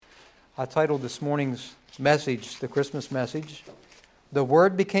I titled this morning's message, the Christmas message, "The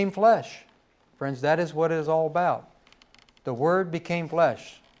Word Became Flesh." Friends, that is what it is all about. The Word became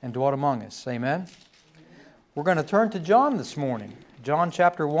flesh and dwelt among us. Amen? We're going to turn to John this morning. John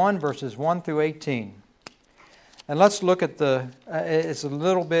chapter 1, verses 1 through 18. And let's look at it's a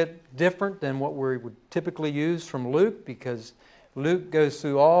little bit different than what we would typically use from Luke, because Luke goes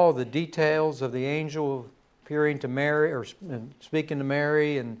through all the details of the angel appearing to Mary, or speaking to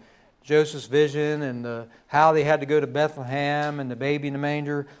Mary, and Joseph's vision, and how they had to go to Bethlehem, and the baby in the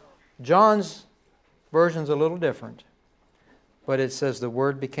manger. John's version's a little different, but it says the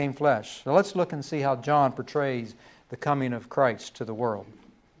Word became flesh. So let's look and see how John portrays the coming of Christ to the world.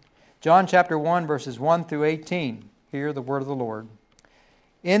 John chapter 1, verses 1 through 18. Hear the word of the Lord.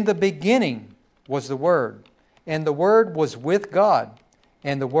 "In the beginning was the Word, and the Word was with God,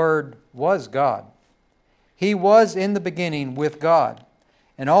 and the Word was God. He was in the beginning with God,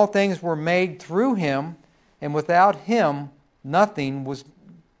 and all things were made through Him, and without Him nothing was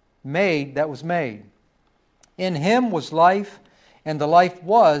made that was made. In Him was life, and the life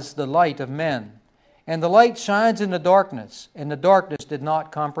was the light of men. And the light shines in the darkness, and the darkness did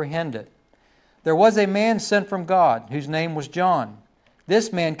not comprehend it. There was a man sent from God, whose name was John.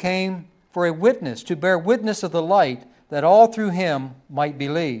 This man came for a witness, to bear witness of the light, that all through him might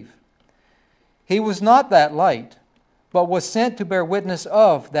believe. He was not that light, but was sent to bear witness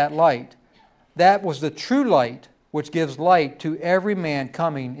of that light. That was the true light, which gives light to every man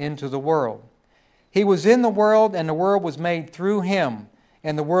coming into the world. He was in the world, and the world was made through Him,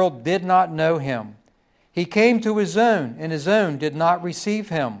 and the world did not know Him. He came to His own, and His own did not receive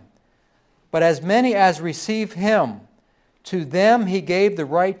Him. But as many as received Him, to them He gave the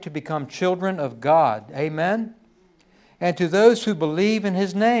right to become children of God." Amen? "And to those who believe in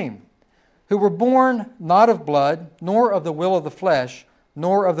His name, who were born not of blood, nor of the will of the flesh,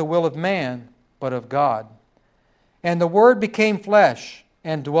 nor of the will of man, but of God. And the Word became flesh,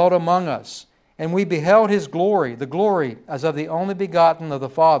 and dwelt among us. And we beheld His glory, the glory as of the only begotten of the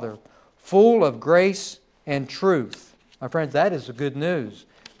Father, full of grace and truth." My friends, that is the good news,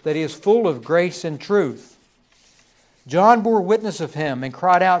 that He is full of grace and truth. "John bore witness of Him, and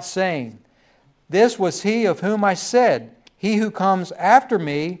cried out, saying, This was He of whom I said, He who comes after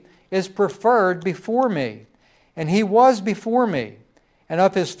me is preferred before me. And He was before me. And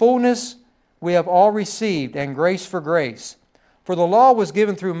of His fullness we have all received, and grace for grace. For the law was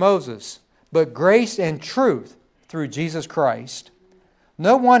given through Moses, but grace and truth through Jesus Christ.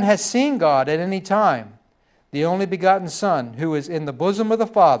 No one has seen God at any time. The only begotten Son, who is in the bosom of the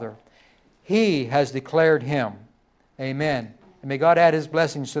Father, He has declared Him." Amen. And may God add His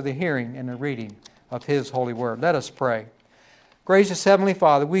blessings to the hearing and the reading of His holy word. Let us pray. Gracious Heavenly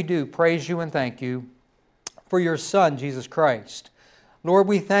Father, we do praise You and thank You for Your Son, Jesus Christ. Lord,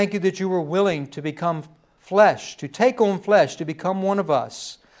 we thank You that You were willing to become flesh, to take on flesh, to become one of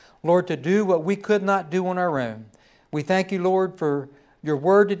us. Lord, to do what we could not do on our own. We thank You, Lord, for Your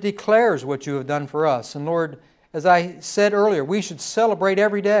word that declares what You have done for us. And Lord, as I said earlier, we should celebrate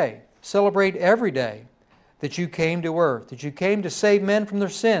every day that You came to earth, that You came to save men from their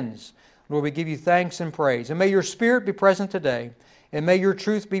sins. Lord, we give You thanks and praise. And may Your Spirit be present today, and may Your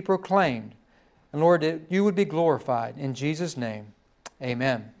truth be proclaimed. And Lord, that You would be glorified. In Jesus' name,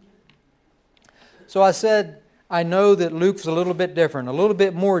 amen. So I said, I know that Luke's a little bit different, a little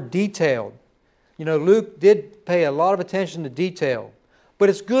bit more detailed. You know, Luke did pay a lot of attention to detail, but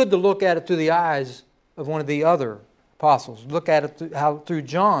it's good to look at it through the eyes of one of the other apostles. Look at it through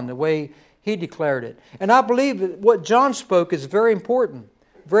John, the way he declared it. And I believe that what John spoke is very important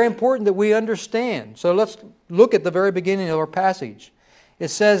that we understand. So let's look at the very beginning of our passage. It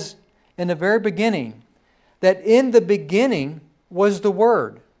says in the very beginning that in the beginning was the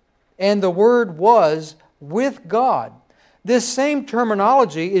Word, and the Word was with God. This same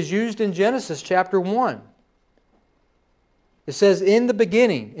terminology is used in Genesis chapter 1. It says in the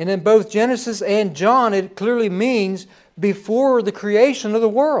beginning, and in both Genesis and John it clearly means before the creation of the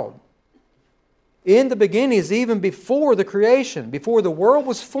world. In the beginning is even before the creation, before the world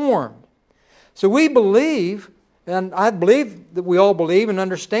was formed. So we believe, and I believe that we all believe and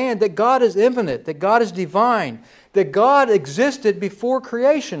understand, that God is infinite, that God is divine, that God existed before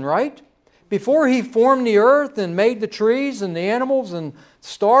creation, right? Before He formed the earth and made the trees and the animals and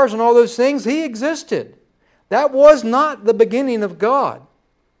stars and all those things, He existed. That was not the beginning of God.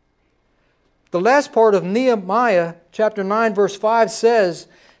 The last part of Nehemiah chapter 9 verse 5 says,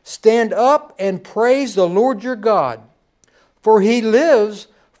 "Stand up and praise the Lord your God, for He lives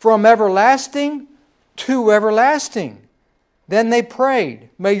from everlasting to everlasting." Then they prayed,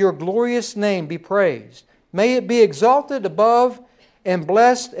 "May Your glorious name be praised. May it be exalted above and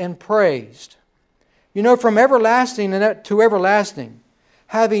blessed and praised. You know, from everlasting to everlasting,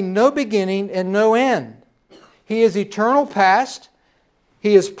 having no beginning and no end. He is eternal past,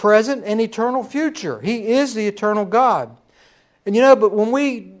 He is present and eternal future. He is the eternal God. And you know, but when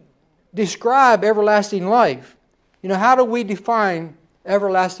we describe everlasting life, you know, how do we define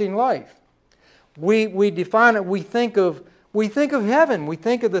everlasting life? We define it, we think of heaven. We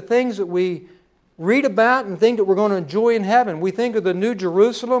think of the things that we read about and think that we're going to enjoy in heaven. We think of the New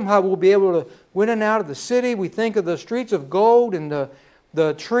Jerusalem, how we'll be able to go in and out of the city. We think of the streets of gold and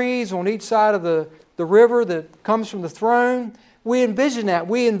the trees on each side of the river that comes from the throne. We envision that.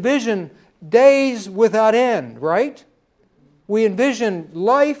 We envision days without end, right? We envision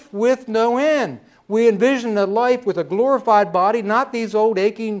life with no end. We envision a life with a glorified body, not these old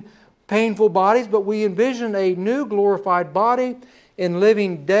aching, painful bodies, but we envision a new glorified body in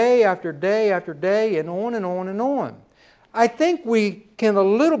living day after day after day and on and on and on. I think we can a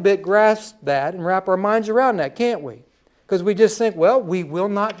little bit grasp that and wrap our minds around that, can't we? Because we just think, well, we will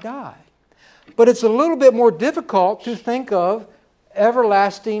not die. But it's a little bit more difficult to think of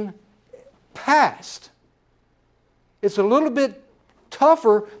everlasting past. It's a little bit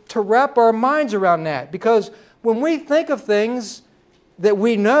tougher to wrap our minds around that, because when we think of things that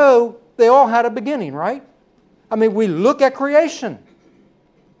we know, they all had a beginning, right? I mean, we look at creation.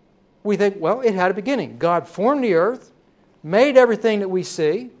 We think, well, it had a beginning. God formed the earth, made everything that we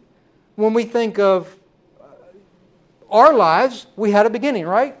see. When we think of our lives, we had a beginning,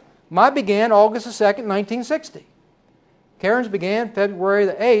 right? Mine began August the 2nd, 1960. Karen's began February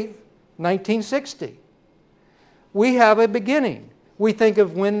the 8th, 1960. We have a beginning. We think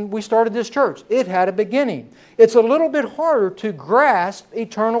of when we started this church. It had a beginning. It's a little bit harder to grasp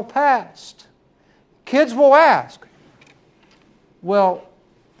eternal past. Kids will ask, well,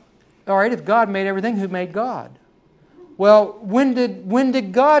 all right, if God made everything, who made God? Well, when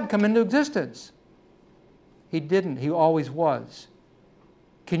did God come into existence? He didn't. He always was.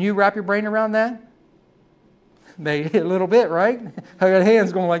 Can you wrap your brain around that? Maybe a little bit, right? I got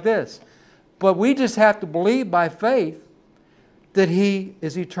hands going like this. But we just have to believe by faith that He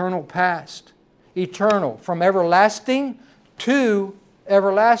is eternal past. Eternal, from everlasting to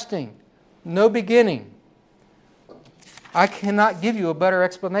everlasting. No beginning. I cannot give you a better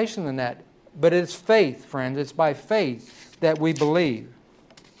explanation than that. But it's faith, friends. It's by faith that we believe.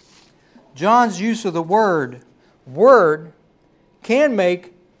 John's use of the word can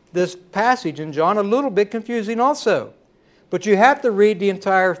make this passage in John a little bit confusing also. But you have to read the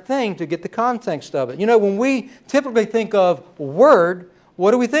entire thing to get the context of it. You know, when we typically think of word,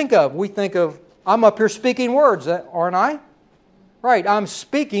 what do we think of? We think of, I'm up here speaking words, aren't I? Right, I'm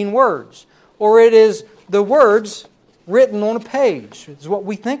speaking words. Or it is the words written on a page. It's what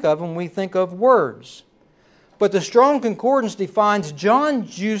we think of when we think of words. But the Strong Concordance defines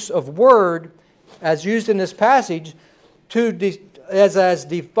John's use of word, as used in this passage, as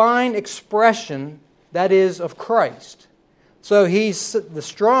divine expression, that is, of Christ. So the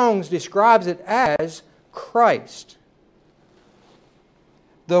Strong's describes it as Christ.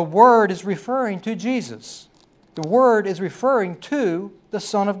 The Word is referring to Jesus. The Word is referring to the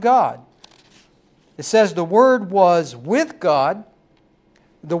Son of God. It says the Word was with God.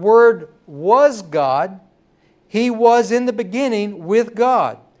 The Word was God. He was in the beginning with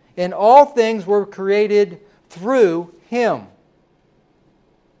God. And all things were created through Him.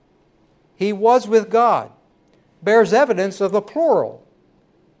 He was with God. Bears evidence of the plural.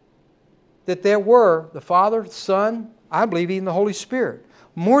 That there were the Father, the Son, I believe even the Holy Spirit.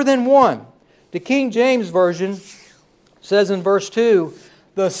 More than one. The King James Version says in verse 2,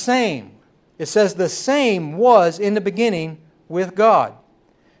 the same. It says the same was in the beginning with God.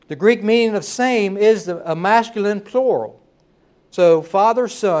 The Greek meaning of same is a masculine plural. So Father,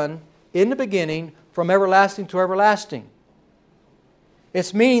 Son, in the beginning, from everlasting to everlasting.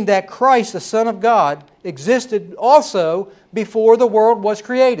 It's meaning that Christ, the Son of God, existed also before the world was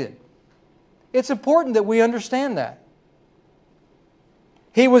created. It's important that we understand that.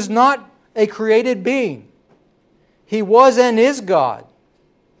 He was not a created being. He was and is God.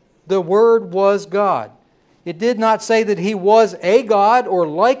 The Word was God. It did not say that He was a God or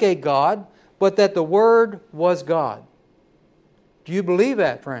like a God, but that the Word was God. Do you believe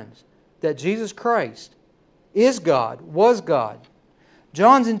that, friends? That Jesus Christ is God, was God.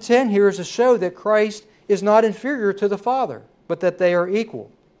 John's intent here is to show that Christ is not inferior to the Father, but that they are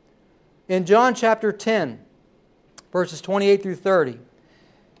equal. In John chapter 10, verses 28 through 30, it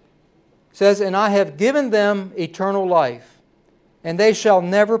says, and I have given them eternal life, and they shall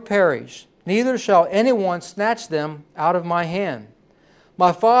never perish, neither shall anyone snatch them out of my hand.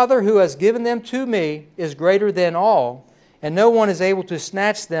 My Father who has given them to me is greater than all, and no one is able to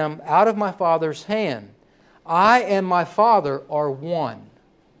snatch them out of my Father's hand. I and my Father are one.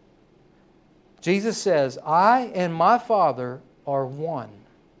 Jesus says, I and my Father are one.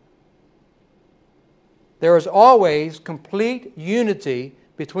 There is always complete unity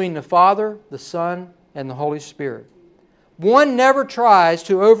between the Father, the Son, and the Holy Spirit. One never tries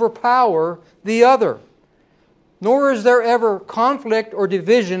to overpower the other, nor is there ever conflict or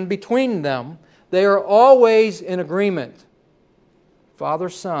division between them. They are always in agreement. Father,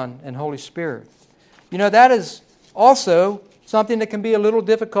 Son, and Holy Spirit. You know, that is also something that can be a little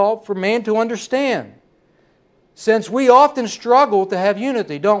difficult for man to understand, since we often struggle to have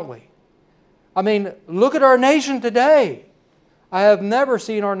unity, don't we? I mean, look at our nation today. I have never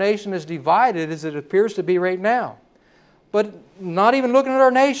seen our nation as divided as it appears to be right now. But not even looking at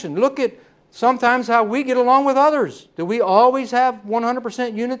our nation. Look at sometimes how we get along with others. Do we always have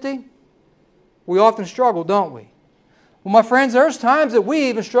 100% unity? We often struggle, don't we? Well, my friends, there's times that we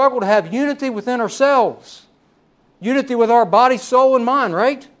even struggle to have unity within ourselves. Unity with our body, soul, and mind,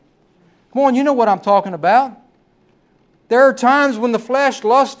 right? Come on, you know what I'm talking about. There are times when the flesh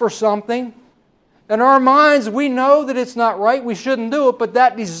lusts for something, and our minds, we know that it's not right, we shouldn't do it, but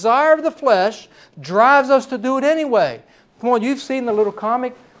that desire of the flesh drives us to do it anyway. Come on, you've seen the little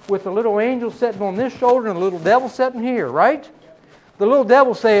comic with the little angel sitting on this shoulder and the little devil sitting here, right? The little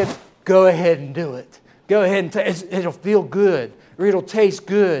devil saying, go ahead and do it. Go ahead and it'll feel good, or it'll taste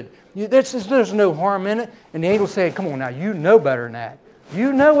good. There's no harm in it. And the angel saying, come on now, you know better than that.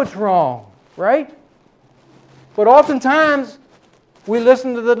 You know what's wrong, right? But oftentimes, we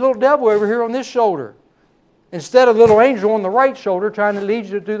listen to the little devil over here on this shoulder, instead of the little angel on the right shoulder trying to lead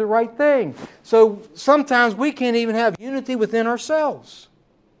you to do the right thing. So sometimes we can't even have unity within ourselves.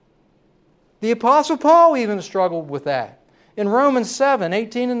 The Apostle Paul even struggled with that. In Romans 7,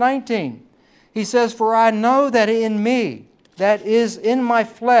 18 and 19, he says, for I know that in me, that is in my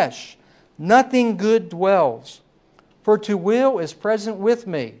flesh, nothing good dwells. For to will is present with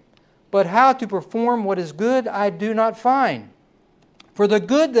me, but how to perform what is good I do not find. For the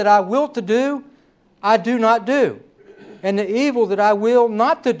good that I will to do, I do not do. And the evil that I will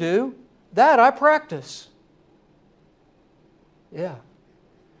not to do, that I practice. Yeah.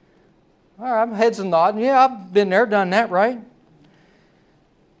 All right, heads are nodding. Yeah, I've been there, done that, right?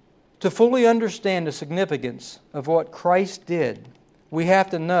 To fully understand the significance of what Christ did, we have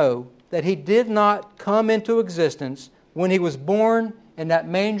to know that He did not come into existence when He was born in that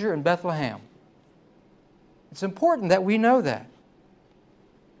manger in Bethlehem. It's important that we know that.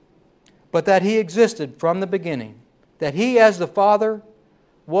 But that He existed from the beginning. That He, as the Father,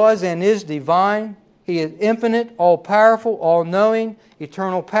 was and is divine. He is infinite, all-powerful, all-knowing,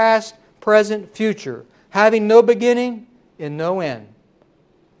 eternal past, present, future, having no beginning and no end.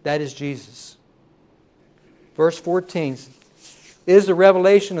 That is Jesus. Verse 14 is the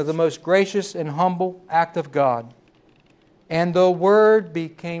revelation of the most gracious and humble act of God. And the Word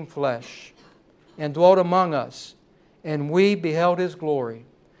became flesh and dwelt among us, and we beheld His glory.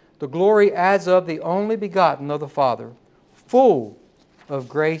 The glory as of the only begotten of the Father, full of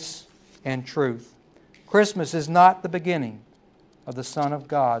grace and truth. Christmas is not the beginning of the Son of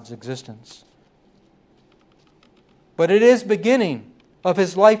God's existence, but it is beginning of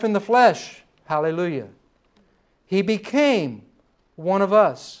His life in the flesh. Hallelujah. He became one of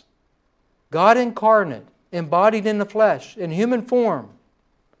us. God incarnate, embodied in the flesh, in human form.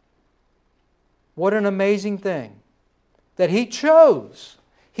 What an amazing thing. That He chose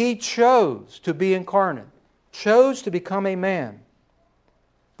to be incarnate, chose to become a man.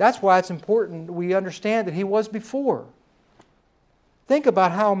 That's why it's important we understand that He was before. Think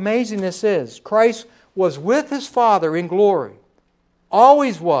about how amazing this is. Christ was with His Father in glory.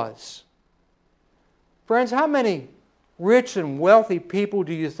 Always was. Friends, how many rich and wealthy people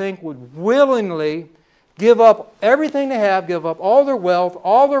do you think would willingly give up everything they have, give up all their wealth,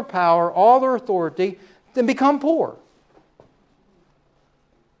 all their power, all their authority, and become poor?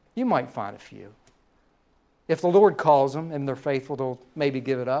 You might find a few. If the Lord calls them and they're faithful, they'll maybe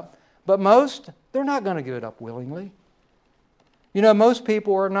give it up. But most, they're not going to give it up willingly. You know, most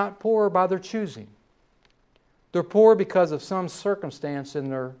people are not poor by their choosing. They're poor because of some circumstance in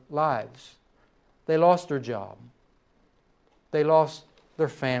their lives. They lost their job. They lost their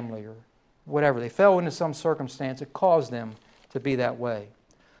family or whatever. They fell into some circumstance that caused them to be that way.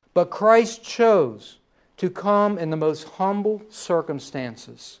 But Christ chose to come in the most humble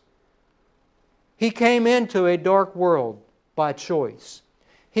circumstances. He came into a dark world by choice.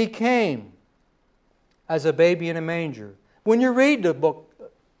 He came as a baby in a manger. When you read the book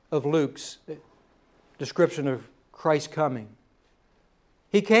of Luke's description of Christ's coming,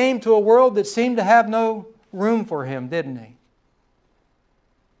 He came to a world that seemed to have no room for him, didn't he?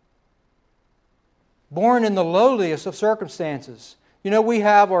 Born in the lowliest of circumstances. You know, we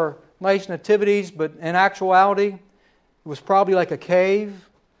have our nice nativities, but in actuality, it was probably like a cave,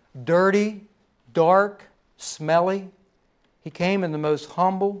 dirty, dark, smelly. He came in the most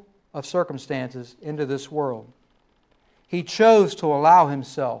humble of circumstances into this world. He chose to allow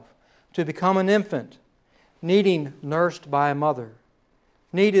himself to become an infant, needing nursed by a mother,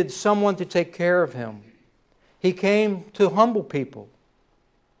 needed someone to take care of him. He came to humble people.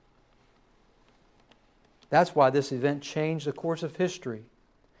 That's why this event changed the course of history.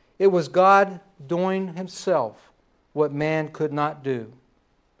 It was God doing Himself what man could not do.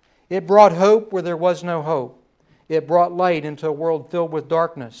 It brought hope where there was no hope. It brought light into a world filled with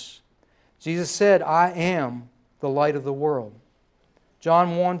darkness. Jesus said, I am the light of the world.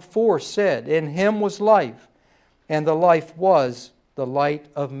 John 1:4 said, in Him was life, and the life was the light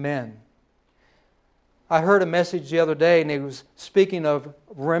of men. I heard a message the other day, and it was speaking of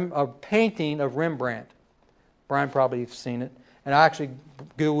a painting of Rembrandt. Brian probably has seen it. And I actually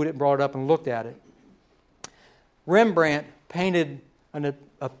Googled it, brought it up, and looked at it. Rembrandt painted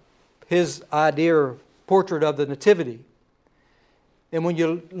his idea or portrait of the Nativity. And when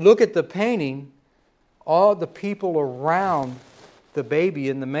you look at the painting, all the people around the baby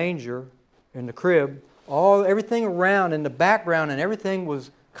in the manger, in the crib, everything around in the background and everything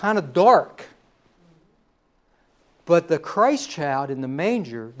was kind of dark. But the Christ child in the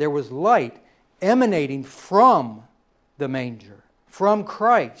manger, there was light emanating from the manger, from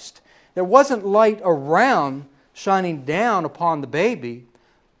Christ. There wasn't light around shining down upon the baby,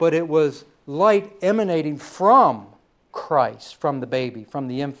 but it was light emanating from Christ, from the baby, from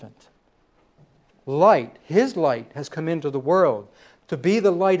the infant. Light, His light, has come into the world to be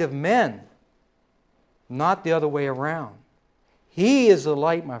the light of men, not the other way around. He is the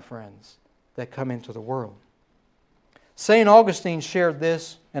light, my friends, that come into the world. St. Augustine shared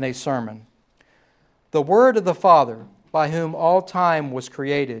this in a sermon. The Word of the Father, by whom all time was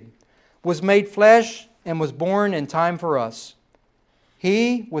created, was made flesh and was born in time for us.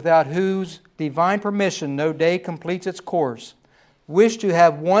 He, without whose divine permission no day completes its course, wished to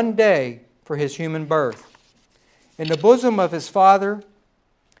have one day for His human birth. In the bosom of His Father,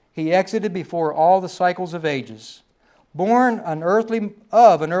 He exited before all the cycles of ages. Born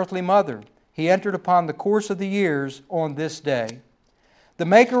of an earthly mother, He entered upon the course of the years on this day. The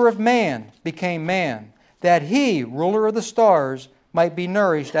Maker of man became man, that He, ruler of the stars, might be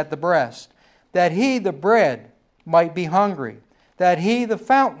nourished at the breast, that He, the bread, might be hungry, that He, the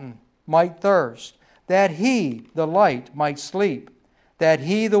fountain, might thirst, that He, the light, might sleep, that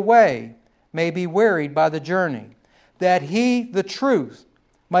He, the way, may be wearied by the journey, that He, the truth,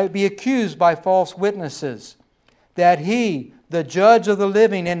 might be accused by false witnesses, that He, the judge of the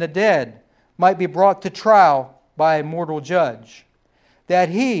living and the dead, might be brought to trial by a mortal judge, that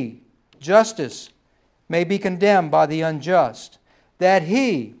He, justice, may be condemned by the unjust, that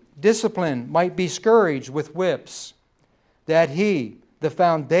He, discipline, might be scourged with whips, that He, the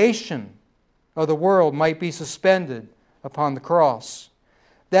foundation of the world, might be suspended upon the cross,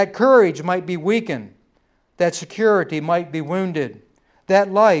 that courage might be weakened, that security might be wounded,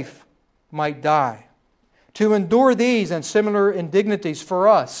 that life might die, to endure these and similar indignities for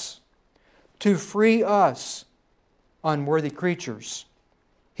us, to free us, unworthy creatures.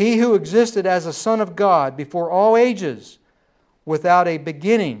 He who existed as a Son of God before all ages, without a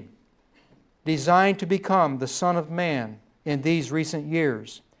beginning, designed to become the Son of Man in these recent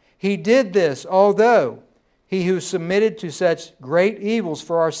years. He did this although He who submitted to such great evils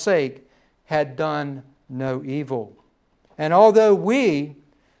for our sake had done no evil. And although we,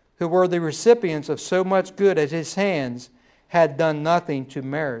 who were the recipients of so much good at His hands, had done nothing to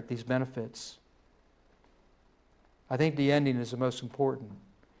merit these benefits. I think the ending is the most important.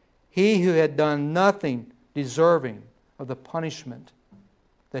 He who had done nothing deserving of the punishment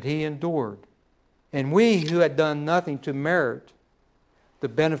that He endured, and we who had done nothing to merit the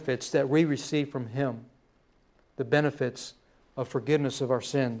benefits that we receive from Him, the benefits of forgiveness of our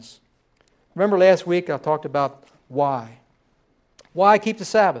sins. Remember last week I talked about why. Why keep the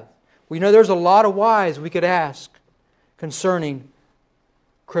Sabbath? We know there's a lot of whys we could ask concerning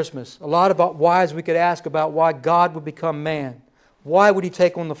Christmas. A lot of whys we could ask about why God would become man. Why would He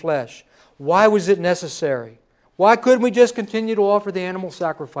take on the flesh? Why was it necessary? Why couldn't we just continue to offer the animal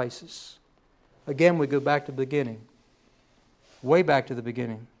sacrifices? Again, we go back to the beginning. Way back to the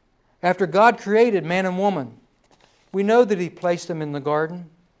beginning. After God created man and woman, we know that He placed them in the garden,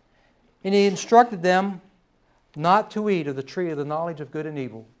 and He instructed them not to eat of the tree of the knowledge of good and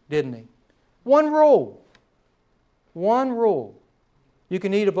evil, didn't He? One rule. You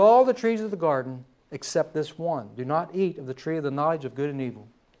can eat of all the trees of the garden except this one. Do not eat of the tree of the knowledge of good and evil.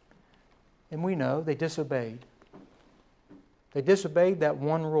 And we know they disobeyed. They disobeyed that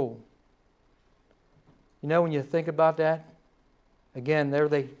one rule. You know, when you think about that, again, there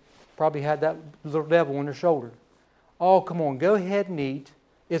they probably had that little devil on their shoulder. Oh, come on, go ahead and eat.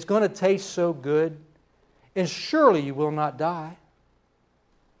 It's going to taste so good, and surely you will not die.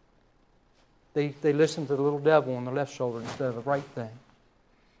 They listened to the little devil on the left shoulder instead of the right thing.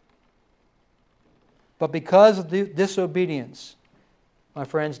 But because of the disobedience, my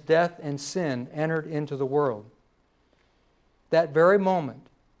friends, death and sin entered into the world. That very moment,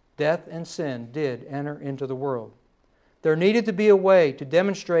 death and sin did enter into the world. There needed to be a way to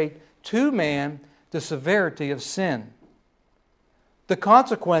demonstrate to man the severity of sin, the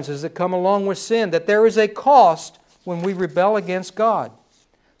consequences that come along with sin, that there is a cost when we rebel against God.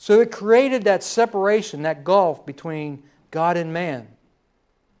 So it created that separation, that gulf between God and man.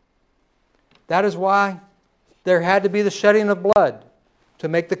 That is why there had to be the shedding of blood to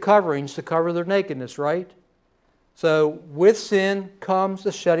make the coverings to cover their nakedness, right? So with sin comes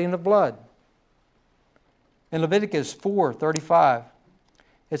the shedding of blood. In Leviticus 4:35,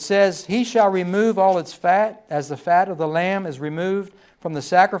 it says, "He shall remove all its fat, as the fat of the lamb is removed from the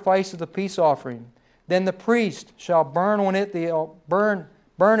sacrifice of the peace offering. Then the priest shall burn it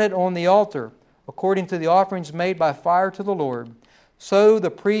on the altar, according to the offerings made by fire to the Lord. So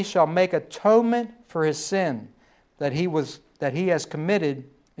the priest shall make atonement for his sin that he has committed,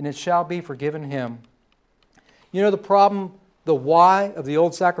 and it shall be forgiven him." You know the problem, the why of the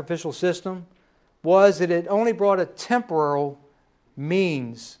old sacrificial system was that it only brought a temporal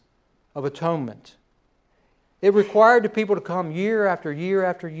means of atonement. It required the people to come year after year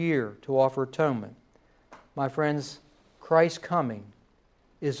after year to offer atonement. My friends, Christ's coming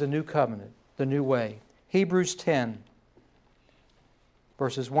is the new covenant, the new way. Hebrews 10,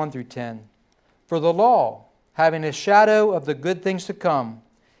 verses 1 through 10. "For the law, having a shadow of the good things to come,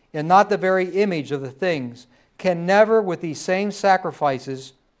 and not the very image of the things, can never, with these same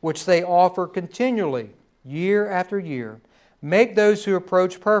sacrifices, which they offer continually, year after year, make those who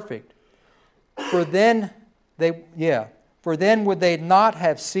approach perfect. For then would they not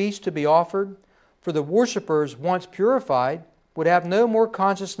have ceased to be offered? For the worshippers, once purified, would have no more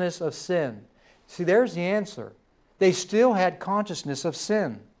consciousness of sin." See, there's the answer. They still had consciousness of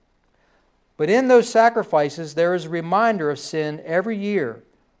sin. But in those sacrifices, there is a reminder of sin every year.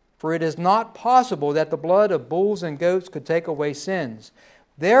 For it is not possible that the blood of bulls and goats could take away sins.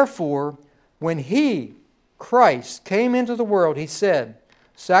 Therefore, when He, Christ, came into the world, He said,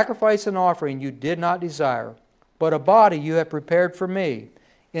 "Sacrifice and offering you did not desire, but a body you have prepared for me.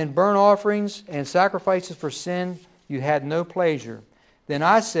 In burnt offerings and sacrifices for sin you had no pleasure. Then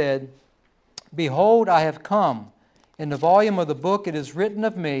I said, Behold, I have come. In the volume of the book it is written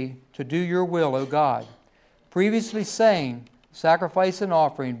of me to do your will, O God." Previously saying, "Sacrifice and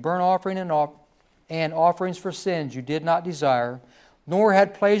offering, burnt offering and offerings for sins you did not desire, nor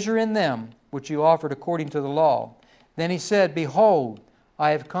had pleasure in them which you offered according to the law." Then He said, "Behold,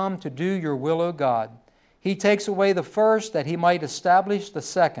 I have come to do your will, O God." He takes away the first that He might establish the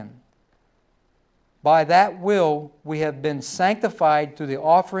second. By that will we have been sanctified through the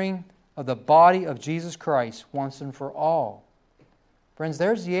offering of the body of Jesus Christ once and for all. Friends,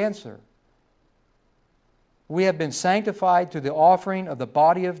 there's the answer. We have been sanctified through the offering of the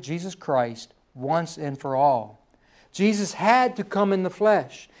body of Jesus Christ once and for all. Jesus had to come in the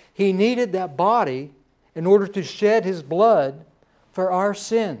flesh. He needed that body in order to shed His blood for our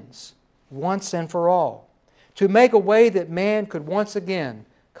sins once and for all, to make a way that man could once again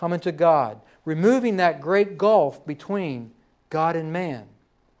come into God, removing that great gulf between God and man.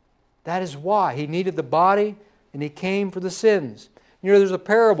 That is why He needed the body, and He came for the sins. You know, there's a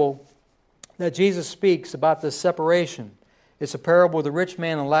parable that Jesus speaks about this separation. It's a parable of the rich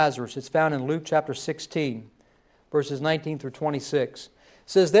man and Lazarus. It's found in Luke chapter 16, verses 19 through 26. It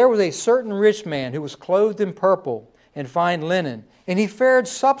says, "There was a certain rich man who was clothed in purple and fine linen, and he fared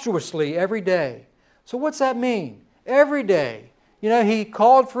sumptuously every day." So what's that mean? Every day. You know, he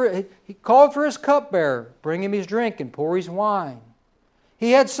called for his cupbearer, bring him his drink and pour his wine.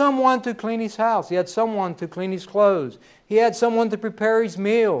 He had someone to clean his house. He had someone to clean his clothes. He had someone to prepare his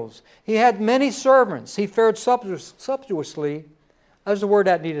meals. He had many servants. He fared sumptuously. That's the word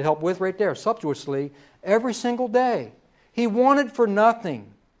that needed help with right there. Sumptuously every single day. He wanted for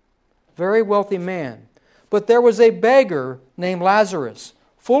nothing. Very wealthy man. But there was a beggar named Lazarus,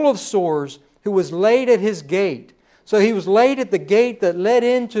 full of sores, who was laid at his gate. So he was laid at the gate that led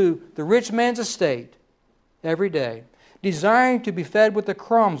into the rich man's estate every day, desiring to be fed with the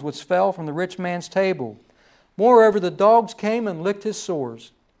crumbs which fell from the rich man's table. Moreover, the dogs came and licked his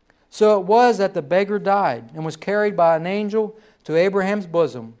sores. So it was that the beggar died and was carried by an angel to Abraham's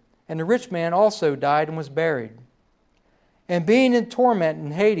bosom. And the rich man also died and was buried. And being in torment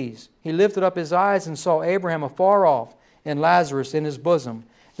in Hades, he lifted up his eyes and saw Abraham afar off and Lazarus in his bosom.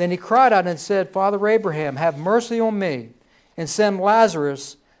 Then he cried out and said, Father Abraham, have mercy on me, and send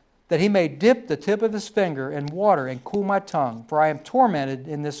Lazarus that he may dip the tip of his finger in water and cool my tongue, for I am tormented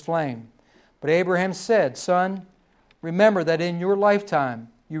in this flame. But Abraham said, Son, remember that in your lifetime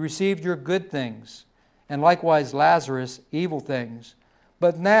you received your good things, and likewise Lazarus evil things.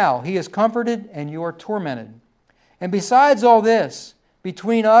 But now he is comforted and you are tormented. And besides all this,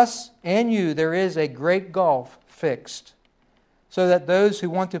 between us and you there is a great gulf fixed, so that those who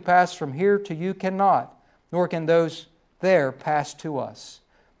want to pass from here to you cannot, nor can those there pass to us.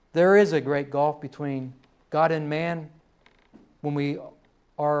 There is a great gulf between God and man when we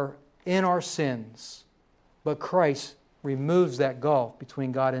are in our sins, but Christ removes that gulf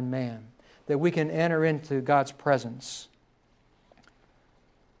between God and man, that we can enter into God's presence.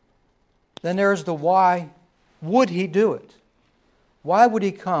 Then there's the why would He do it? Why would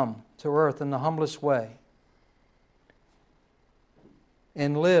He come to earth in the humblest way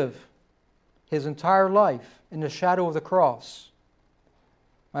and live His entire life in the shadow of the cross?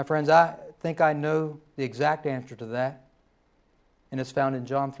 My friends, I think I know the exact answer to that, and it's found in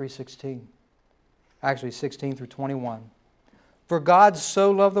John 3:16. Actually, 16 through 21. For God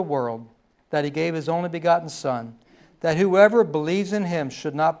so loved the world that He gave His only begotten Son, that whoever believes in Him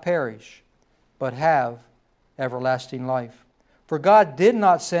should not perish, but have everlasting life. For God did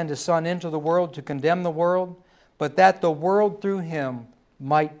not send His Son into the world to condemn the world, but that the world through Him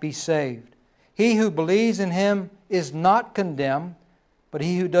might be saved. He who believes in Him is not condemned, but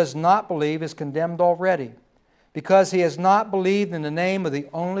he who does not believe is condemned already, because he has not believed in the name of the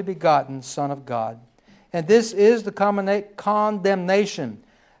only begotten Son of God. And this is the condemnation,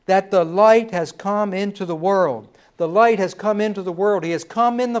 that the light has come into the world. The light has come into the world. He has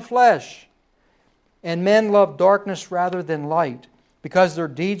come in the flesh. And men love darkness rather than light, because their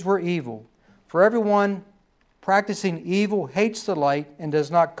deeds were evil. For everyone practicing evil hates the light and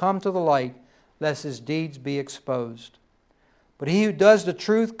does not come to the light, lest his deeds be exposed. But he who does the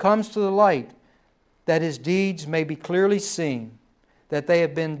truth comes to the light, that his deeds may be clearly seen, that they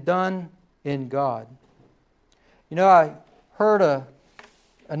have been done in God. You know, I heard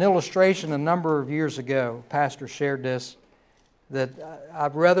an illustration a number of years ago. A pastor shared this, that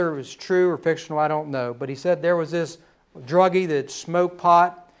whether it was true or fictional, I don't know. But he said there was this druggie that smoked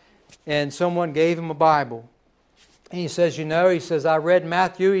pot, and someone gave him a Bible. And he says, I read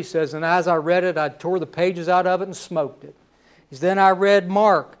Matthew, he says, and as I read it, I tore the pages out of it and smoked it. He said, then I read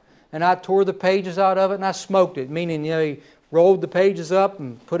Mark, and I tore the pages out of it and I smoked it, meaning, he rolled the pages up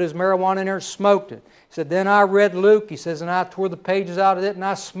and put his marijuana in there and smoked it. He said, then I read Luke, he says, and I tore the pages out of it and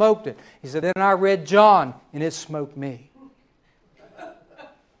I smoked it. He said, then I read John, and it smoked me.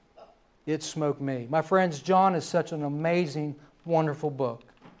 It smoked me. My friends, John is such an amazing, wonderful book.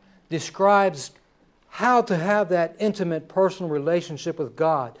 Describes how to have that intimate personal relationship with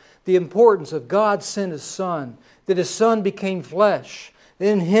God. The importance of God sent His Son, that His Son became flesh.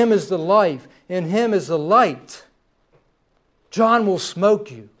 In Him is the life. In Him is the light. John will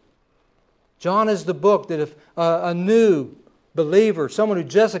smoke you. John is the book that if a new believer, someone who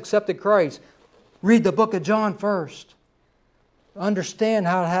just accepted Christ, read the book of John first. Understand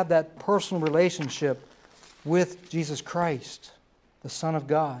how to have that personal relationship with Jesus Christ, the Son of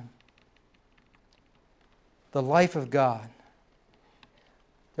God. The life of God.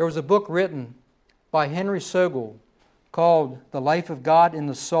 There was a book written by Henry Sogel called The Life of God in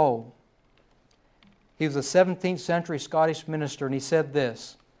the Soul. He was a 17th century Scottish minister, and he said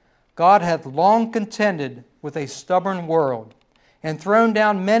this: God hath long contended with a stubborn world, and thrown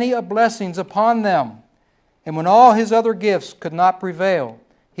down many a blessings upon them. And when all His other gifts could not prevail,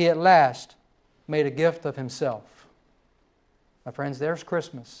 He at last made a gift of Himself. My friends, there's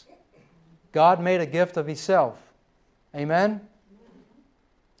Christmas. God made a gift of Himself. Amen?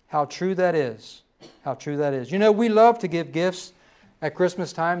 How true that is. How true that is. You know, we love to give gifts at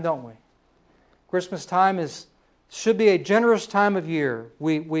Christmas time, don't we? Christmas time should be a generous time of year.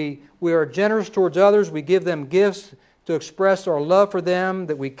 We are generous towards others. We give them gifts to express our love for them,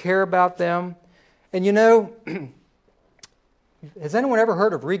 that we care about them. And you know, has anyone ever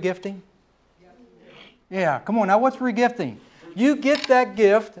heard of regifting? Yeah, come on now, what's regifting? You get that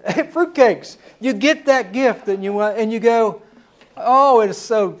gift, fruitcakes. You get that gift, and you go, oh, it is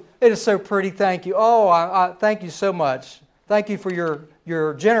so pretty. Thank you. Oh, I thank you so much. Thank you for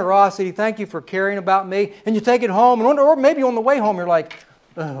your generosity. Thank you for caring about me. And you take it home, or maybe on the way home, you're like,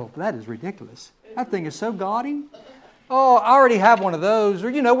 oh, that is ridiculous. That thing is so gaudy. Oh, I already have one of those.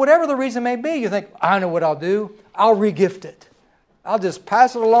 Or, whatever the reason may be, you think, I know what I'll do. I'll regift it. I'll just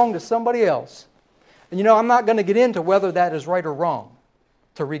pass it along to somebody else. And I'm not going to get into whether that is right or wrong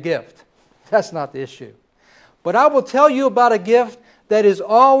to regift. That's not the issue. But I will tell you about a gift that is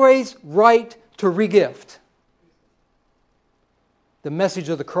always right to regift. The message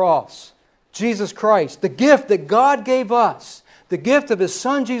of the cross. Jesus Christ, the gift that God gave us, the gift of His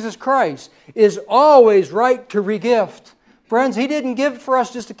Son Jesus Christ, is always right to regift. Friends, He didn't give it for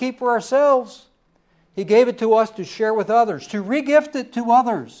us just to keep for ourselves. He gave it to us to share with others, to regift it to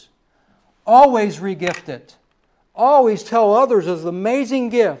others. Always regift it. Always tell others of the amazing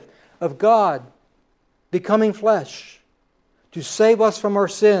gift of God becoming flesh to save us from our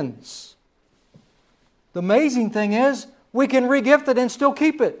sins. The amazing thing is, we can regift it and still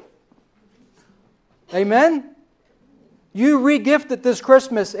keep it. Amen? You regift it this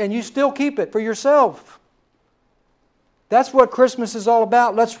Christmas and you still keep it for yourself. That's what Christmas is all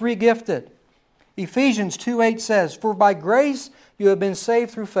about. Let's regift it. Ephesians 2:8 says, "For by grace you have been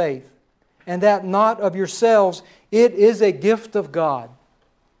saved through faith, and that not of yourselves, it is a gift of God."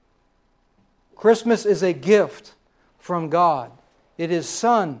 Christmas is a gift from God. It is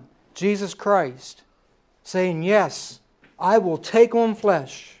Son, Jesus Christ, saying, yes, I will take on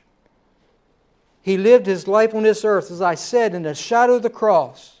flesh. He lived His life on this earth, as I said, in the shadow of the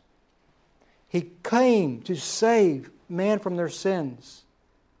cross. He came to save man from their sins.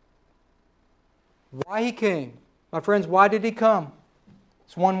 Why He came? My friends, why did He come?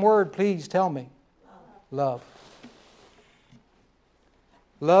 It's one word, please tell me. Love.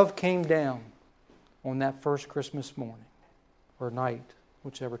 Love came down on that first Christmas morning, or night,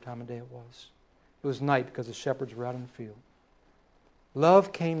 whichever time of day it was. It was night because the shepherds were out in the field.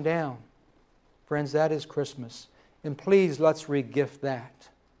 Love came down. Friends, that is Christmas. And please, let's regift that.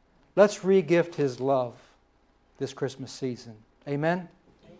 Let's regift His love this Christmas season. Amen?